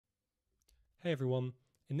Hey everyone,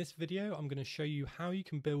 in this video I'm going to show you how you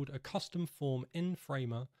can build a custom form in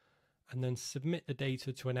Framer and then submit the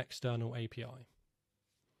data to an external API.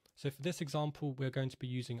 So for this example we're going to be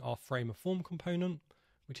using our Framer form component,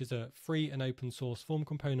 which is a free and open source form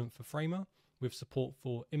component for Framer with support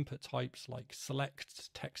for input types like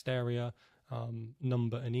select, text area,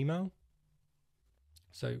 number and email.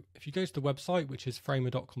 So if you go to the website, which is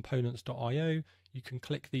framer.components.io, you can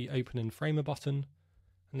click the Open in Framer button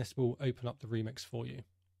and this will open up the remix for you.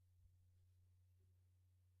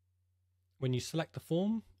 When you select the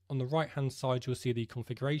form, on the right hand side you'll see the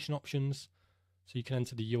configuration options. So you can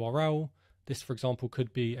enter the URL. This, for example,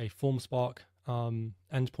 could be a FormSpark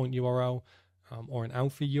endpoint URL or an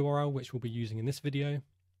Alfie URL, which we'll be using in this video.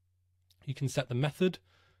 You can set the method.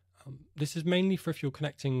 This is mainly for if you're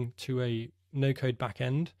connecting to a no-code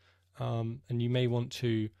backend, and you may want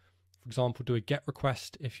to, for example, do a GET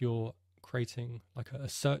request if you're creating like a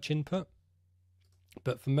search input,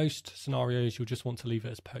 but for most scenarios you'll just want to leave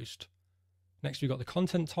it as post. Next we've got the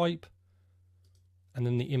content type and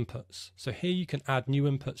then the inputs. So here you can add new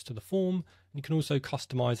inputs to the form, and you can also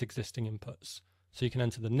customize existing inputs. So you can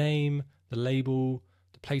enter the name, the label,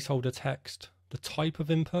 the placeholder text, the type of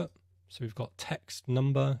input. So we've got text,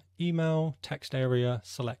 number, email, text area,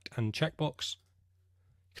 select and checkbox.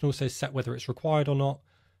 You can also set whether it's required or not.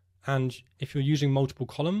 And if you're using multiple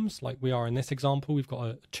columns, like we are in this example, we've got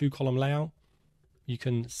a 2-column layout. You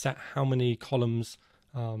can set how many columns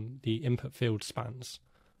the input field spans.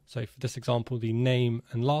 So for this example, the name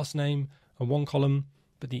and last name are 1 column,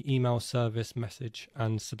 but the email, service, message,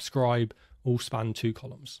 and subscribe all span 2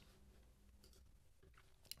 columns.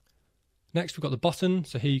 Next, we've got the button.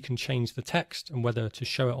 So here you can change the text and whether to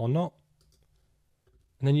show it or not.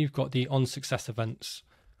 And then you've got the on success events.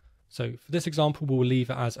 So for this example, we'll leave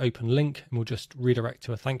it as open link and we'll just redirect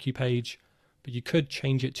to a thank you page, but you could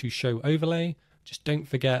change it to show overlay. Just don't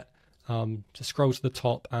forget to scroll to the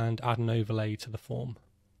top and add an overlay to the form.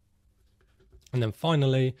 And then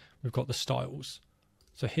finally, we've got the styles.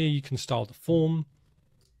 So here you can style the form,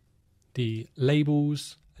 the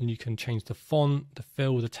labels, and you can change the font, the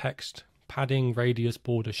fill, the text, padding, radius,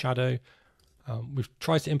 border, shadow. We've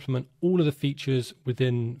tried to implement all of the features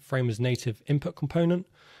within Framer's native input component.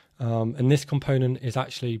 And this component is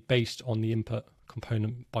actually based on the input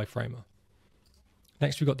component by Framer.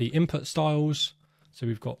 Next, we've got the input styles. So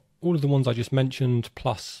we've got all of the ones I just mentioned,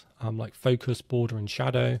 plus like focus, border, and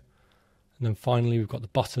shadow. And then finally, we've got the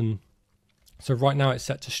button. So right now it's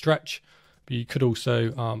set to stretch, but you could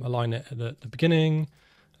also align it at the beginning,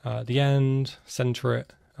 the end, center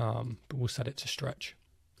it, but we'll set it to stretch.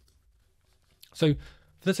 So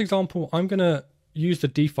for this example, I'm going to use the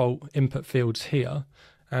default input fields here.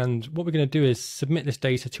 And what we're going to do is submit this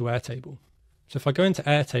data to Airtable. So if I go into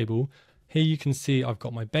Airtable, here you can see I've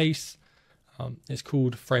got my base. It's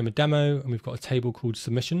called Framer Demo, and we've got a table called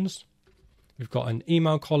Submissions. We've got an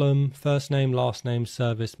email column, first name, last name,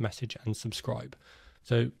 service, message, and subscribe.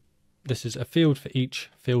 So this is a field for each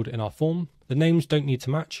field in our form. The names don't need to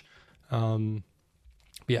match. But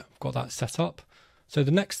yeah, I've got that set up. So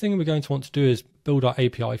the next thing we're going to want to do is build our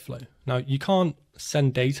API flow. Now you can't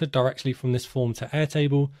send data directly from this form to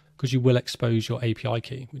Airtable because you will expose your API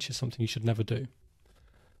key, which is something you should never do.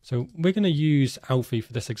 So we're going to use Alfie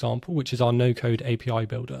for this example, which is our no-code API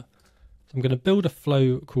builder. So I'm going to build a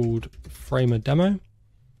flow called Framer Demo.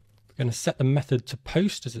 We're going to set the method to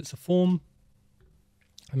post as it's a form,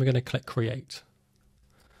 and we're going to click create.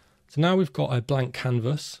 So now we've got a blank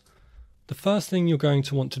canvas. The first thing you're going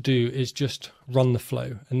to want to do is just run the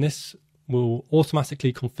flow, and this will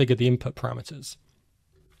automatically configure the input parameters.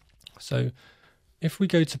 So if we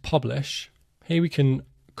go to publish, here we can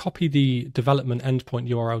copy the development endpoint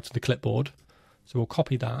URL to the clipboard. So we'll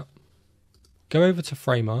copy that, go over to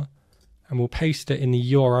Framer, and we'll paste it in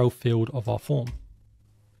the URL field of our form.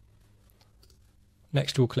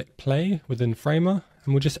 Next we'll click play within Framer,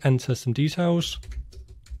 and we'll just enter some details.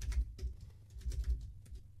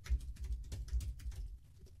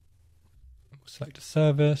 We'll select a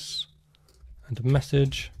service and a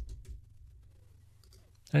message.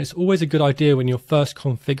 And it's always a good idea when you're first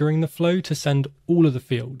configuring the flow to send all of the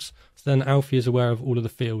fields. So then Alfie is aware of all of the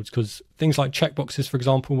fields, because things like checkboxes, for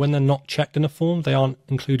example, when they're not checked in a form, they aren't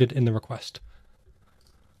included in the request.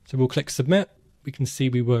 So we'll click submit. We can see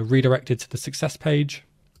we were redirected to the success page.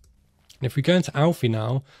 And if we go into Alfie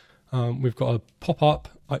now, we've got a pop-up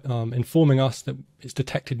informing us that it's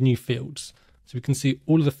detected new fields. So we can see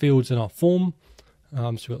all of the fields in our form. So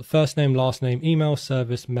we've got the first name, last name, email,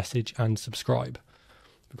 service, message, and subscribe.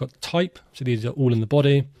 We've got the type, so these are all in the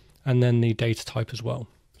body, and then the data type as well.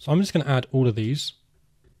 So I'm just going to add all of these.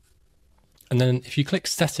 And then if you click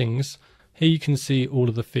settings, here you can see all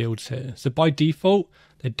of the fields here. So by default,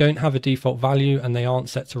 they don't have a default value and they aren't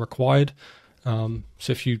set to required. So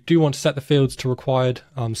if you do want to set the fields to required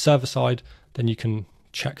server side, then you can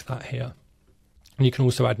check that here. And you can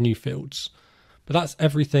also add new fields. But that's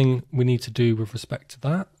everything we need to do with respect to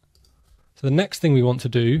that. So the next thing we want to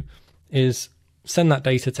do is send that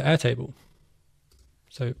data to Airtable.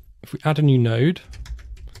 So if we add a new node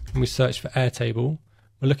and we search for Airtable,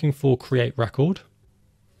 we're looking for create record.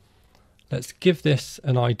 Let's give this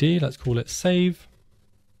an ID. Let's call it save.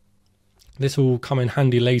 This will come in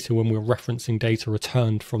handy later when we're referencing data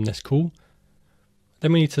returned from this call.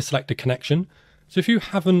 Then we need to select a connection. So if you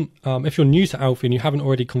haven't, if you're new to Alfie and you haven't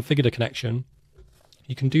already configured a connection,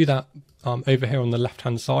 you can do that over here on the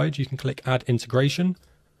left-hand side. You can click Add Integration.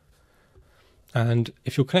 And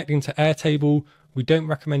if you're connecting to Airtable, we don't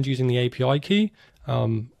recommend using the API key.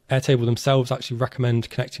 Airtable themselves actually recommend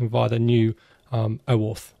connecting via the new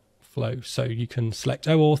OAuth flow. So you can select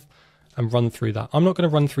OAuth and run through that. I'm not going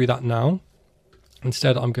to run through that now.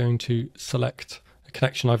 Instead, I'm going to select a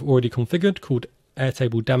connection I've already configured called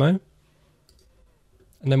Airtable Demo.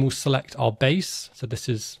 And then we'll select our base. So this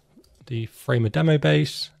is the Framer demo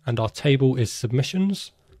base, and our table is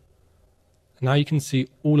submissions. And now you can see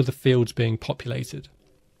all of the fields being populated.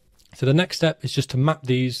 So the next step is just to map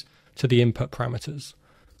these to the input parameters.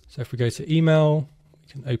 So if we go to email,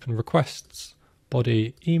 we can open requests,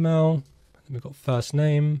 body email, and we've got first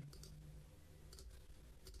name,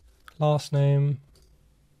 last name,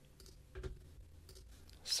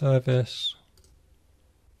 service,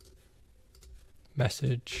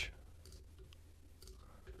 message,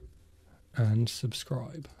 and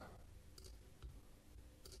subscribe.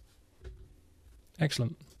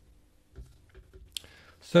 Excellent.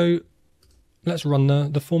 So let's run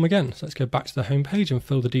the form again. So let's go back to the home page and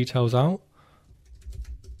fill the details out.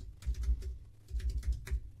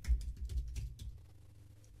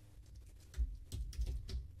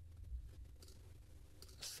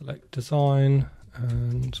 Select design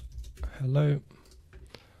and hello.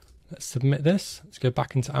 Let's submit this. Let's go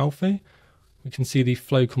back into Alfie. We can see the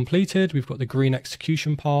flow completed. We've got the green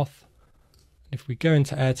execution path. If we go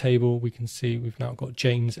into Airtable, we can see we've now got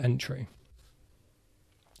Jane's entry.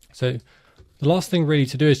 So the last thing really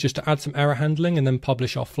to do is just to add some error handling and then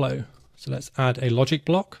publish our flow. So let's add a logic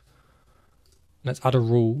block. Let's add a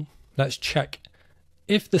rule. Let's check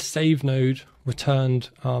if the save node returned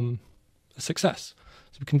a success.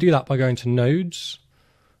 So we can do that by going to nodes,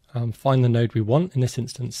 find the node we want, in this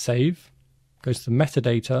instance save, go to the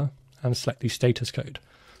metadata and select the status code.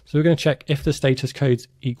 So we're going to check if the status code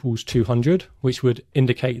equals 200, which would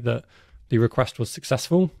indicate that the request was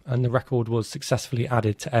successful and the record was successfully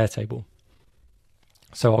added to Airtable.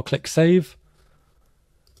 So I'll click save.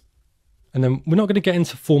 And then we're not going to get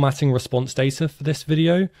into formatting response data for this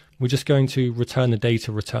video. We're just going to return the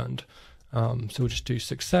data returned. So we'll just do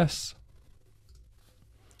success.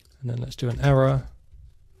 And then let's do an error.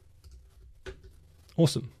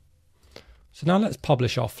 Awesome. So now let's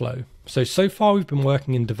publish our flow. So far we've been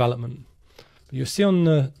working in development. But you'll see on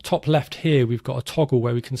the top left here, we've got a toggle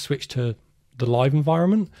where we can switch to the live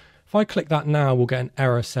environment. If I click that now, we'll get an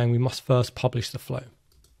error saying we must first publish the flow.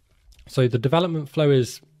 So the development flow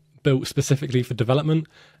is built specifically for development,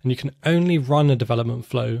 and you can only run a development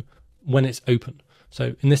flow when it's open.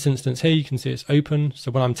 So in this instance here, you can see it's open.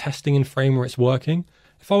 So when I'm testing in Framer, it's working.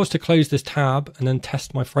 If I was to close this tab and then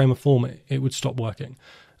test my Framer form, it would stop working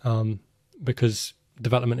because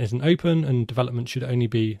development isn't open and development should only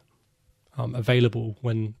be available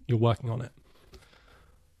when you're working on it.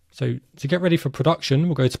 So to get ready for production,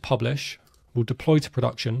 we'll go to publish, we'll deploy to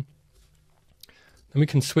production, then we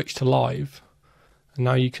can switch to live. And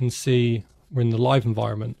now you can see we're in the live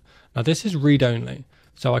environment. Now this is read-only,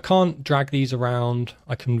 so I can't drag these around.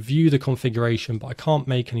 I can view the configuration, but I can't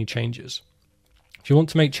make any changes. If you want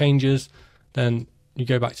to make changes, then you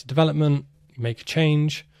go back to development, you make a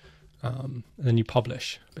change, and then you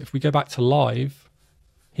publish. But if we go back to live,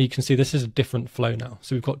 here you can see this is a different flow now.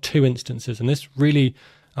 So we've got two instances, and this really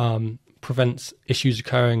prevents issues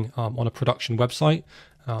occurring on a production website.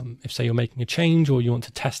 If say you're making a change or you want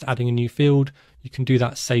to test adding a new field, you can do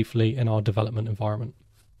that safely in our development environment.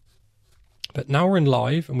 But now we're in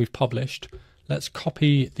live and we've published. Let's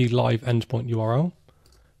copy the live endpoint URL.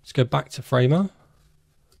 Let's go back to Framer,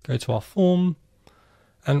 go to our form,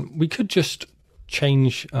 and we could just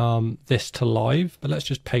change this to live, but let's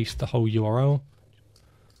just paste the whole URL.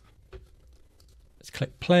 Let's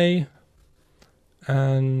click play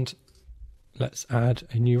and let's add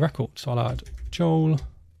a new record. So I'll add Joel.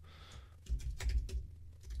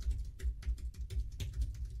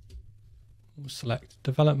 We'll select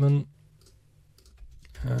development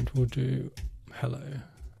and we'll do hello.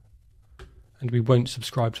 And we won't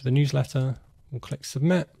subscribe to the newsletter. We'll click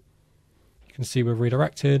submit. You can see we're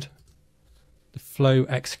redirected. The flow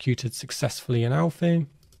executed successfully in Alfie. And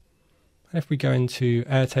if we go into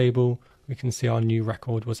Airtable, we can see our new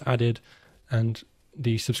record was added and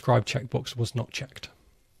the subscribe checkbox was not checked.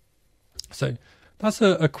 So that's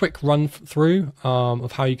a quick run through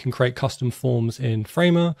of how you can create custom forms in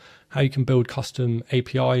Framer, how you can build custom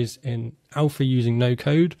APIs in Alfie using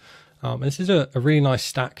Nocode. This is a really nice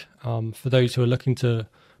stack for those who are looking to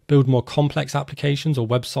build more complex applications or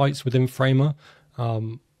websites within Framer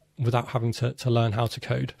without having to learn how to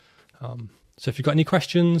code. So if you've got any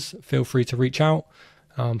questions, feel free to reach out.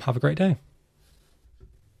 Have a great day.